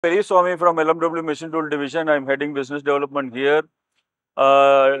Periasamy from LMW Machine Tool Division. I am heading business development here.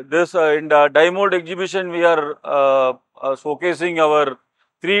 In the Die Mould exhibition, we are showcasing our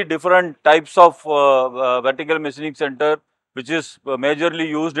three different types of vertical machining center, which is majorly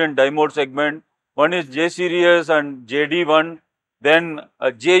used in die mold segment. One is J series and JD1. Then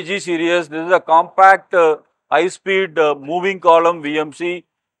JG series. This is a compact high speed moving column VMC,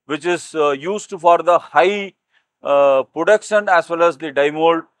 which is used for the high production as well as the die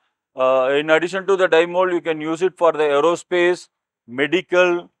mold. In addition to the die mold, you can use it for the aerospace,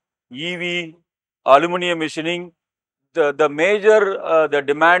 medical, EV, aluminum machining. The major, the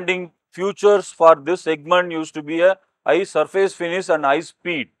demanding features for this segment used to be a high surface finish and high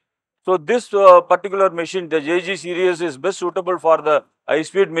speed. So this particular machine, the JG series, is best suitable for the high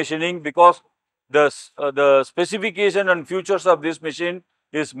speed machining because the specification and features of this machine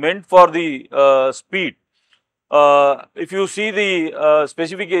is meant for the speed. If you see the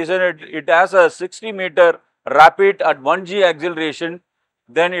specification, it has a 60-meter rapid at 1G acceleration,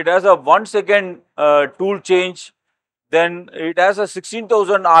 then it has a 1 second tool change, then it has a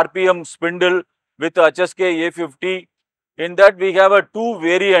 16,000 RPM spindle with HSK A50. In that we have a two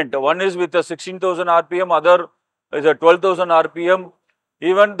variant, one is with a 16,000 RPM, other is a 12,000 RPM.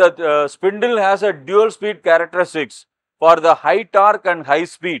 Even the spindle has a dual speed characteristics for the high torque and high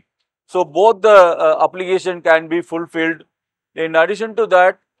speed. So both the application can be fulfilled. In addition to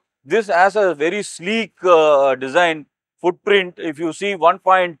that, this has a very sleek design footprint. If you see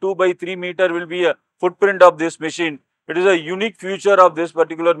 1.2 by 3 meter will be a footprint of this machine. It is a unique feature of this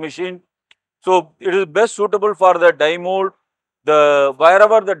particular machine. So it is best suitable for the die mold.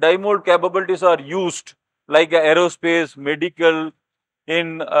 Wherever the die mold capabilities are used, like aerospace, medical,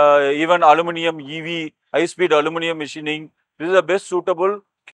 in even aluminum EV, high speed aluminum machining, this is the best suitable.